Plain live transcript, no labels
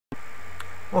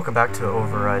Welcome back to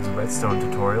Override's Redstone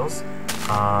tutorials.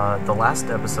 The last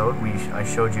episode I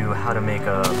showed you how to make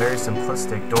a very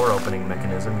simplistic door opening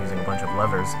mechanism using a bunch of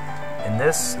levers. In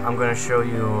this, I'm going to show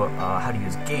you how to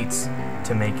use gates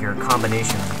to make your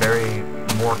combinations very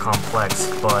more complex,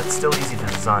 but still easy to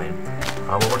design.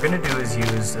 What we're going to do is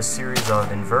use a series of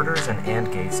inverters and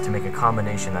AND gates to make a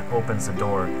combination that opens the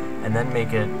door, and then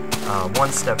make it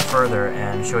one step further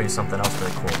and show you something else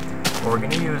really cool. What we're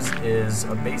going to use is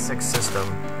a basic system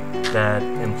that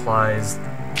implies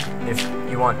if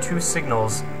you want two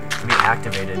signals to be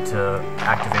activated to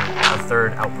activate a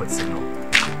third output signal.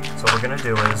 So what we're going to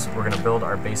do is we're going to build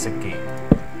our basic gate.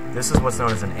 This is what's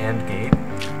known as an AND gate,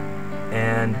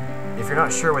 and if you're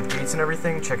not sure with gates and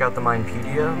everything, check out the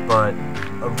Mindpedia, but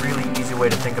a really easy way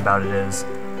to think about it is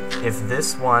if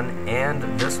this one and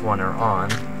this one are on,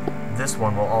 this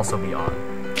one will also be on.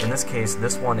 In this case,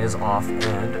 this one is off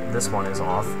and this one is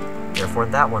off, therefore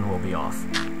that one will be off.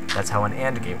 That's how an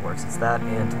AND gate works. It's that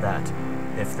and that.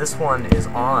 If this one is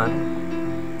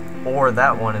on, or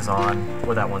that one is on,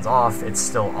 or that one's off, it's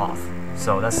still off.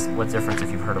 So that's what's different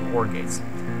if you've heard of OR gates.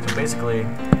 So basically,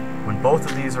 when both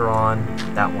of these are on,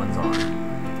 that one's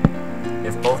on.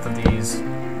 If both of these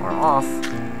are off,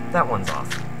 that one's off.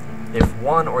 If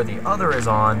one or the other is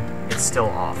on, it's still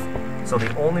off. So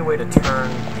the only way to turn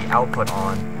the output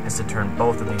on is to turn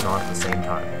both of these on at the same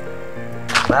time.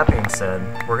 That being said,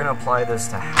 we're going to apply this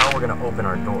to how we're going to open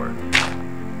our door.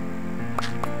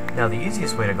 Now the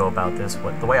easiest way to go about this,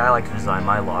 the way I like to design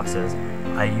my locks is,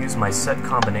 I use my set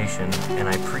combination and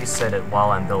I preset it while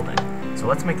I'm building. So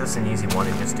let's make this an easy one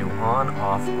and just do on,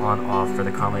 off for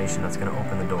the combination that's going to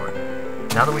open the door.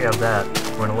 Now that we have that,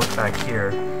 we're going to look back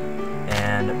here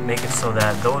and make it so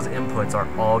that those inputs are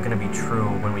all going to be true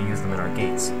when we use them in our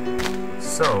gates.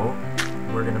 So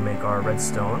we're going to make our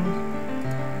redstone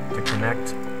to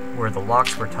connect where the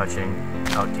locks were touching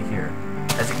out to here.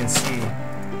 As you can see,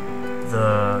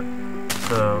 the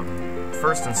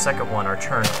first and second one are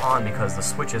turned on because the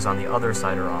switches on the other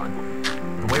side are on.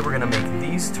 The way we're going to make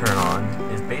these turn on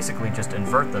is basically just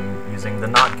invert them using the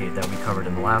NOT gate that we covered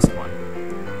in the last one.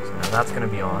 So now that's going to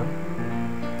be on.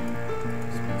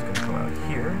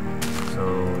 Here, so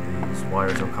these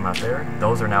wires will come out there.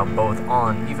 Those are now both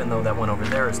on, even though that one over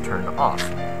there is turned off.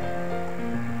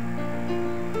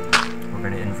 We're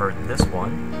going to invert this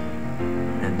one,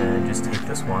 and then just take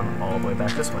this one all the way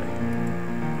back this way.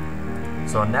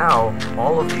 So now,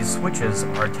 all of these switches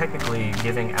are technically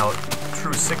giving out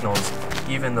true signals,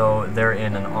 even though they're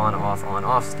in an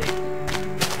on-off state.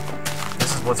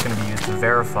 This is what's going to be used to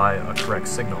verify a correct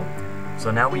signal.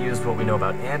 So now we used what we know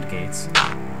about AND gates.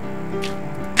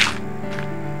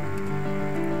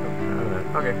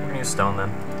 Okay, we're gonna use stone then.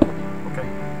 Okay.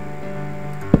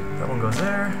 That one goes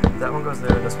there, that one goes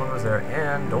there, this one goes there,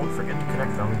 and don't forget to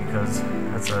connect them because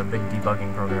that's a big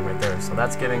debugging program right there. So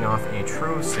that's giving off a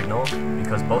true signal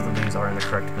because both of these are in the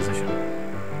correct position.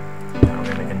 Now we're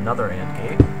gonna make another AND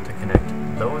gate to connect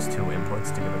those two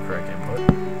inputs to give a correct input.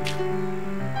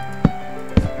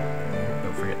 And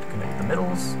don't forget to connect the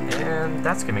middles, and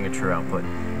that's giving a true output.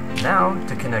 Now,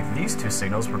 to connect these two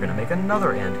signals, we're going to make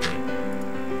another AND gate.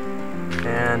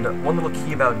 And one little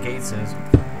key about gates is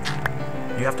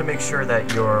you have to make sure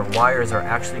that your wires are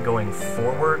actually going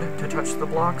forward to touch the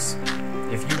blocks.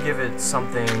 If you give it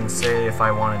something, say if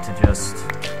I wanted to just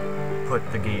put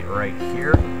the gate right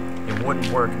here, it wouldn't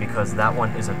work because that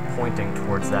one isn't pointing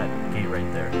towards that gate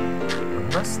right there.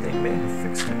 Unless they may have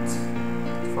fixed it,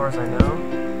 as far as I know.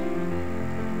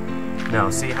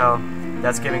 No, see how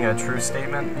that's giving a true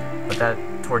statement, but that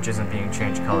torch isn't being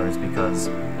changed colors because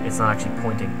it's not actually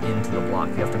pointing into the block.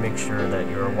 You have to make sure that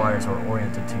your wires are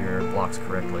oriented to your blocks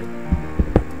correctly.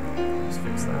 Just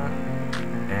fix that.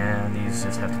 And these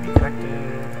just have to be connected.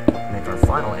 Make our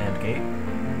final AND gate.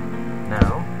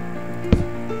 Now,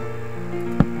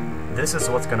 this is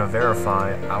what's going to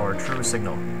verify our true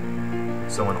signal.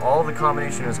 So when all the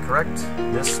combination is correct,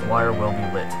 this wire will be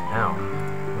lit. Now,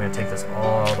 we're going to take this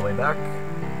all the way back.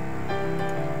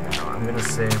 I'm going to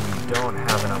say we don't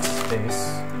have enough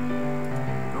space.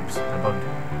 Oops, I bugged.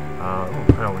 I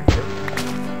know what we can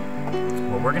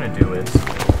do. What we're going to do is,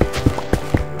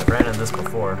 I've ran into this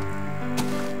before.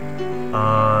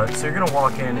 So you're going to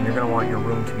walk in and you're going to want your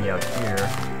room to be out here.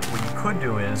 What you could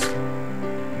do is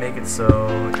make it so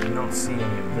you don't see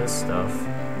any of this stuff.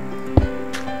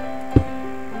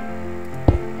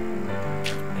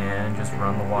 And just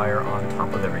run the wire on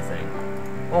top of everything.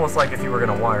 Almost like if you were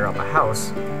going to wire up a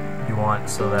house, you want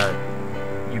so that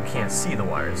you can't see the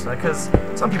wires. Because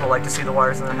some people like to see the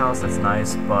wires in their house, that's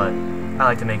nice, but I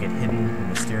like to make it hidden and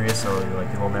mysterious so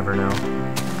you'll never know.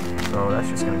 So that's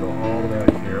just going to go all the way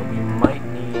out here. We might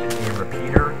need a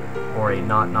repeater or a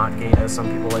not gate, as some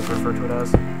people like to refer to it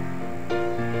as.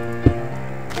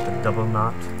 The double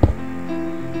not.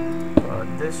 But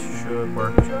this should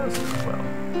work just as well.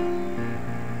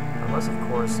 Unless, of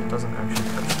course, it doesn't actually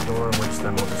touch the door, which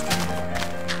then we'll just change it.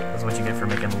 That's what you get for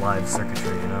making live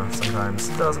circuitry, you know? Sometimes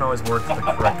it doesn't always work the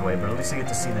correct way, but at least you get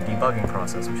to see the debugging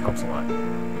process, which helps a lot.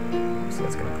 So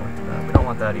that's going to point to that. We don't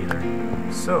want that either.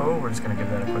 So we're just going to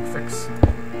give that a quick fix.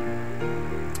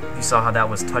 If you saw how that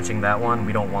was touching that one,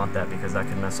 we don't want that because that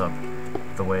could mess up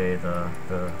the way the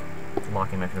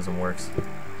locking mechanism works.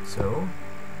 So,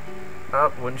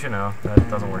 wouldn't you know, that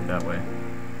doesn't work that way.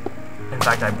 In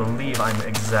fact, I believe I'm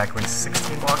exactly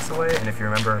 16 blocks away, and if you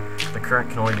remember, the current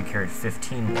can only be carried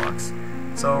 15 blocks.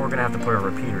 So we're going to have to put a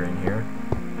repeater in here.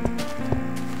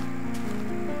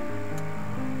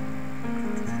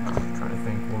 I'm trying to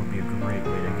think what would be a great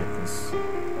way to get this.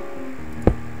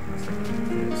 Let's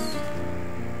do this.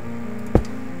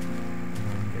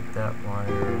 And get that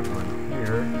wire on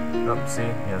here. Oh, see?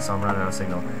 Yeah, so I'm running out of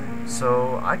signal.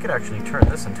 So I could actually turn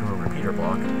this into a repeater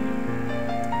block. Make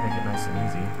it nice and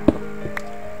easy.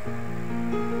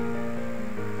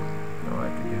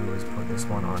 This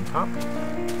one on top. Nope,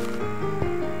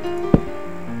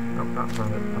 not in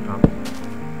front of it, on top.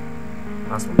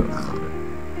 Last one goes in front of it.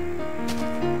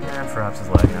 And perhaps is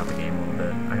lagging out the game a little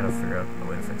bit. I gotta figure out a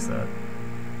way to fix that.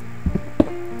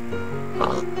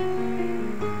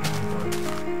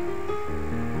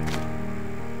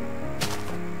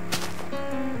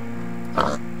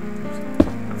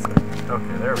 That's it.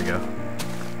 Okay, there we go.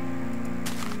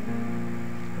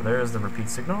 So there's the repeat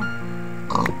signal.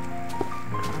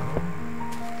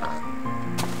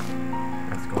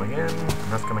 Going in,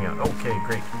 and that's coming out. Okay,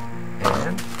 great.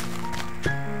 And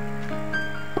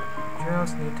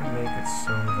just need to make it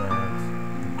so that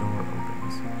the door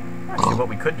opens. Actually, what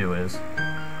we could do is,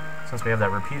 since we have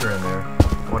that repeater in there,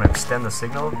 I want to extend the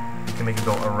signal. You can make it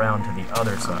go around to the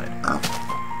other side.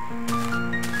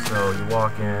 So you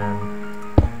walk in,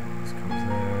 this comes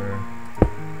there,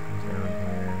 comes down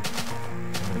here,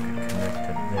 and then it could connect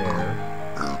to there.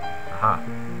 Aha!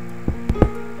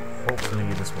 Hopefully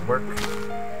this will work.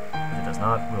 If it does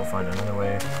not, we'll find another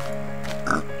way.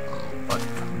 But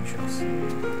we shall see.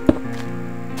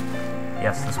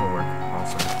 Yes, this will work.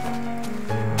 Awesome.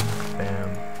 Bam, bam,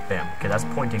 bam. Okay, that's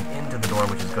pointing into the door,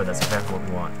 which is good. That's exactly what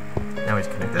we want. Now we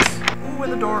just connect this. Ooh,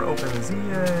 and the door opens.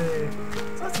 Yay!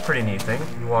 So that's a pretty neat thing.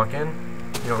 You walk in,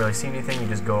 you don't really see anything, you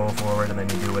just go forward and then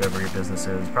you do whatever your business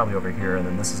is. Probably over here, and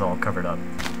then this is all covered up.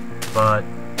 But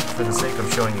for the sake of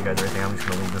showing you guys everything, I'm just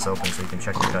going to leave this open so you can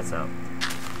check the cuts out.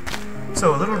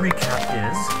 So a little recap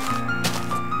is,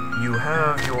 you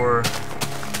have your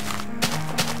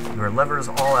levers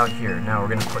all out here. Now we're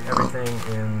going to put everything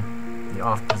in the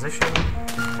off position,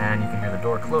 and you can hear the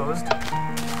door closed.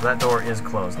 So that door is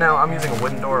closed. Now I'm using a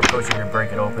wooden door, of course you can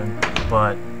break it open,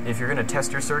 but if you're going to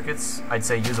test your circuits, I'd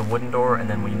say use a wooden door, and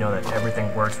then when you know that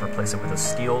everything works, replace it with a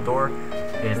steel door.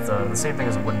 It's the same thing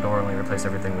as a wooden door, only replace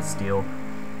everything with steel.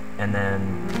 And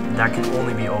then that can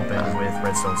only be opened with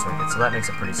redstone circuits, so that makes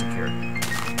it pretty secure.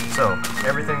 So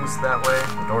everything's that way,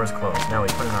 the door is closed. Now we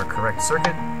put in our correct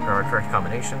circuit, or our correct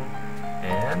combination,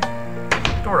 and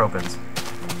the door opens.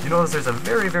 You notice there's a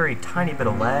very, very tiny bit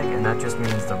of lag, and that just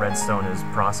means the redstone is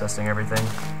processing everything,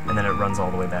 and then it runs all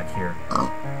the way back here.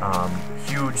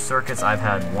 Huge circuits, I've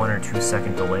had 1 or 2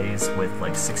 second delays with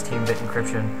like 16-bit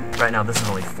encryption. Right now this is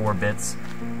only 4 bits.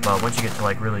 But once you get to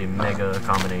like really mega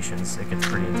combinations, it gets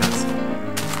pretty intense.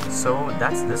 So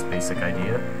that's this basic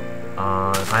idea.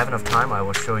 If I have enough time, I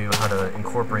will show you how to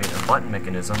incorporate a button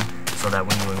mechanism so that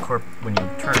when you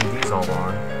turn these all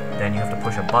on, then you have to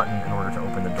push a button in order to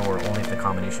open the door, only if the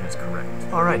combination is correct.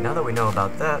 Alright, now that we know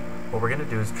about that, what we're going to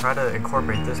do is try to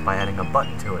incorporate this by adding a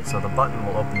button to it. So the button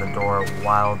will open the door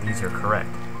while these are correct.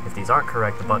 If these aren't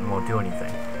correct, the button won't do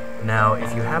anything. Now,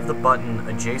 if you have the button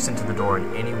adjacent to the door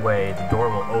in any way, the door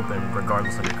will open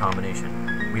regardless of your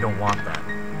combination. We don't want that.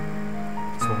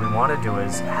 So what we want to do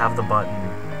is have the button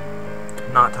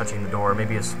not touching the door,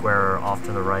 maybe a square off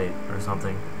to the right or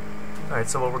something. Alright,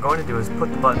 so what we're going to do is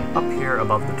put the button up here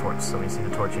above the torch. So when you see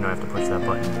the torch, you know I have to push that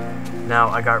button. Now,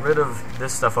 I got rid of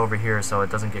this stuff over here so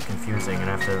it doesn't get confusing and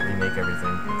I have to remake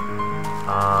everything.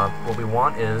 What we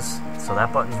want is, so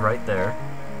that button's right there.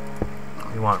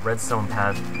 We want redstone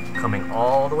pad coming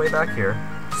all the way back here,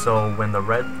 so when the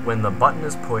button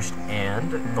is pushed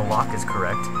and the lock is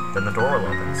correct, then the door will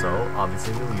open. So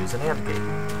obviously we'll use an AND gate.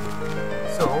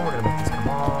 So we're gonna make this come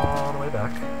all the way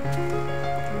back.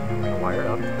 And we're gonna wire it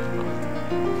up.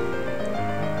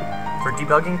 For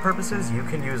debugging purposes, you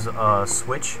can use a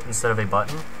switch instead of a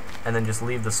button. and then just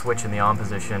leave the switch in the on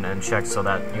position and check so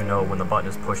that you know when the button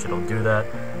is pushed it'll do that.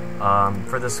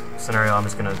 For this scenario, I'm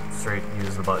just going to straight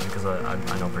use the button because I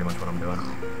know pretty much what I'm doing.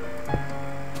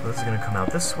 So this is going to come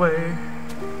out this way.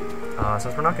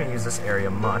 Since we're not going to use this area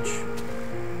much,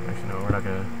 actually no, we're not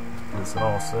going to do this at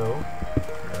all, so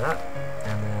get that,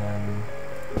 and then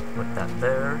put that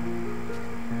there.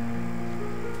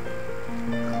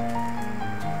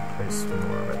 Place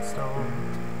more redstone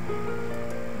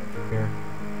here.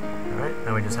 Alright,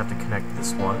 now we just have to connect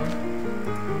this one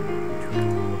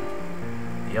to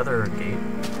the other gate,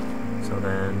 so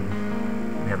then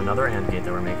we have another AND gate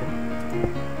that we're making.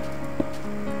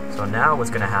 So now what's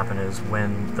going to happen is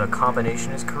when the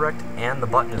combination is correct and the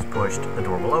button is pushed, the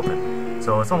door will open.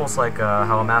 So it's almost like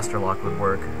how a master lock would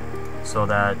work, so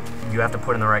that you have to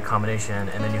put in the right combination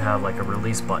and then you have like a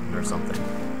release button or something.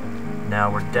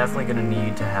 Now we're definitely going to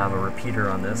need to have a repeater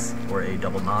on this, or a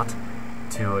double knot,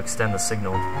 to extend the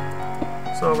signal.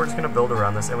 So we're just going to build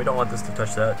around this, and we don't want this to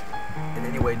touch that in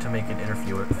any way to make it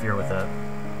interfere with that.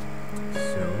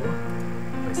 So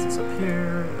place this up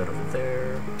here, that over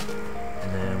there,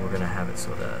 and then we're going to have it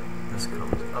so that this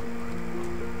comes up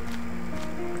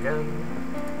again.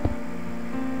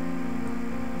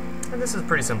 And this is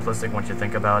pretty simplistic once you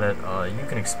think about it. You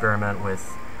can experiment with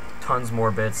tons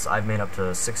more bits. I've made up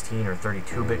to 16 or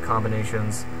 32-bit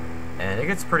combinations, and it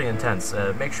gets pretty intense.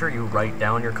 Make sure you write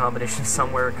down your combinations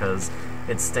somewhere, because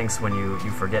it stinks when you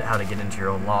forget how to get into your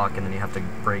own lock, and then you have to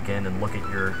break in and look at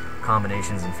your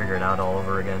combinations and figure it out all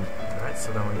over again. Alright,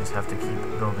 so then we just have to keep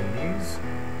building these.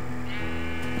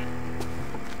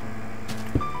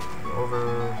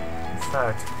 Over. In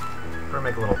fact, we're going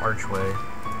to make a little archway.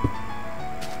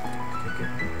 Take it,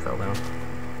 fell down. Take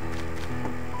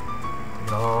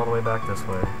it all the way back this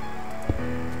way.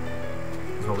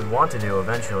 Because what we want to do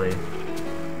eventually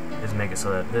is make it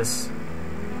so that this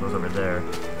goes over there.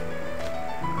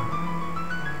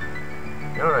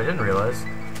 You know what I didn't realize?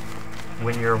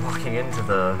 When you're walking into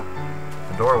the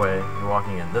doorway, you're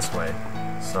walking in this way.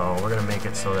 So we're going to make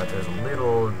it so that there's a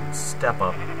little step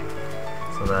up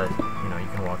so that, you know, you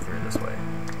can walk through this way.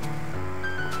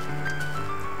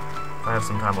 If I have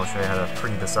some time, I'll show you how to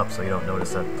pretty this up so you don't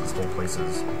notice that this whole place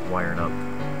is wired up.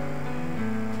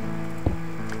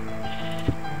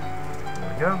 There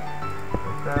we go.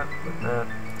 Like that, like that.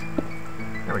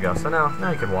 There we go. So now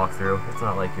you can walk through. It's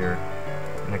not like you're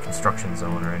in a construction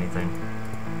zone or anything.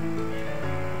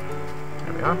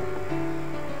 There we are.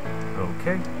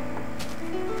 Okay.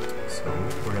 So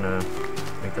we're gonna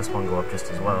make this one go up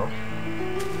just as well.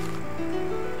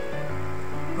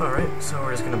 Alright, so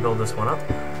we're just gonna build this one up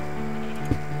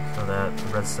so that the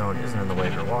redstone isn't in the way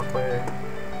of your walkway. It's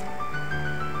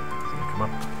gonna come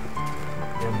up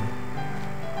again.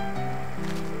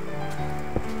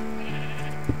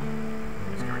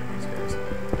 Just get rid of these guys.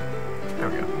 There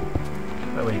we go.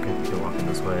 That way you can walk in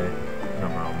this way, no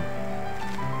problem.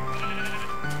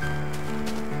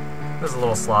 This is a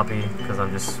little sloppy because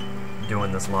I'm just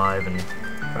doing this live and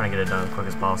trying to get it done as quick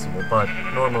as possible, but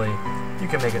normally you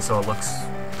can make it so it looks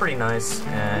pretty nice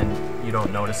and you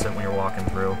don't notice it when you're walking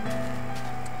through.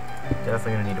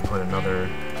 Definitely going to need to put another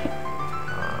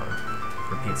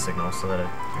repeat signal so that it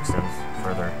extends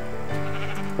further.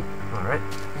 Alright,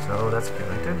 so that's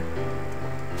connected.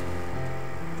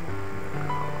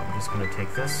 I'm just going to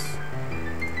take this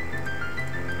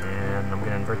and I'm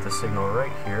going to invert the signal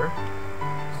right here.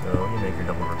 So you make your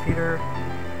double repeater,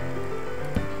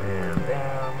 and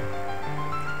bam,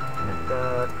 connect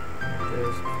that, connect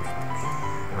this.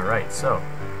 Alright, so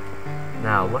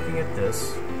now looking at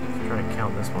this, trying to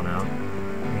count this one out,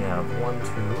 we have 1, 2,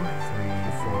 3,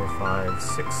 4, 5,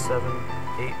 6, 7,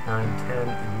 8, 9,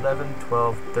 10, 11,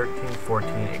 12, 13, 14,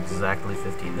 exactly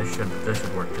 15. This should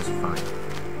work just fine.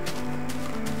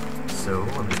 So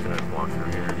I'm just going to walk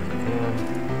through here as I can.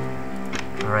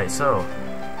 Alright, so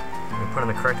we put in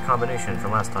the correct combination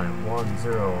from last time. 1,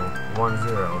 0, 1,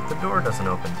 0. The door doesn't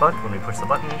open, but when we push the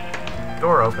button, the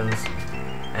door opens.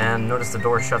 And notice the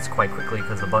door shuts quite quickly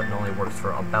because the button only works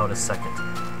for about a second.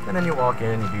 And then you walk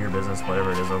in, you do your business,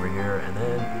 whatever it is over here, and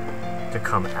then to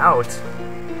come out,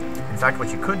 in fact what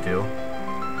you could do,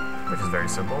 which is very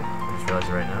simple, I just realized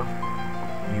it right now,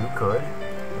 you could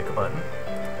pick a button,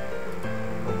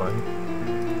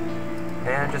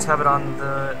 and just have it on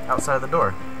the outside of the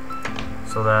door,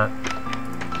 so that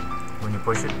when you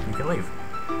push it, you can leave.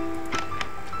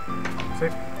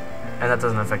 See? And that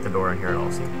doesn't affect the door in here at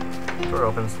all, see? Door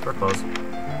opens, door closed.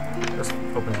 Just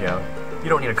opens you out. You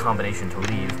don't need a combination to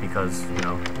leave because, you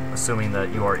know, assuming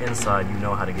that you are inside, you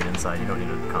know how to get inside. You don't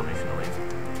need a combination to leave.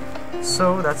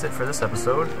 So that's it for this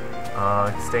episode.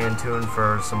 Stay in tune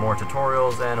for some more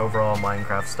tutorials and overall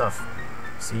Minecraft stuff.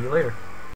 See you later.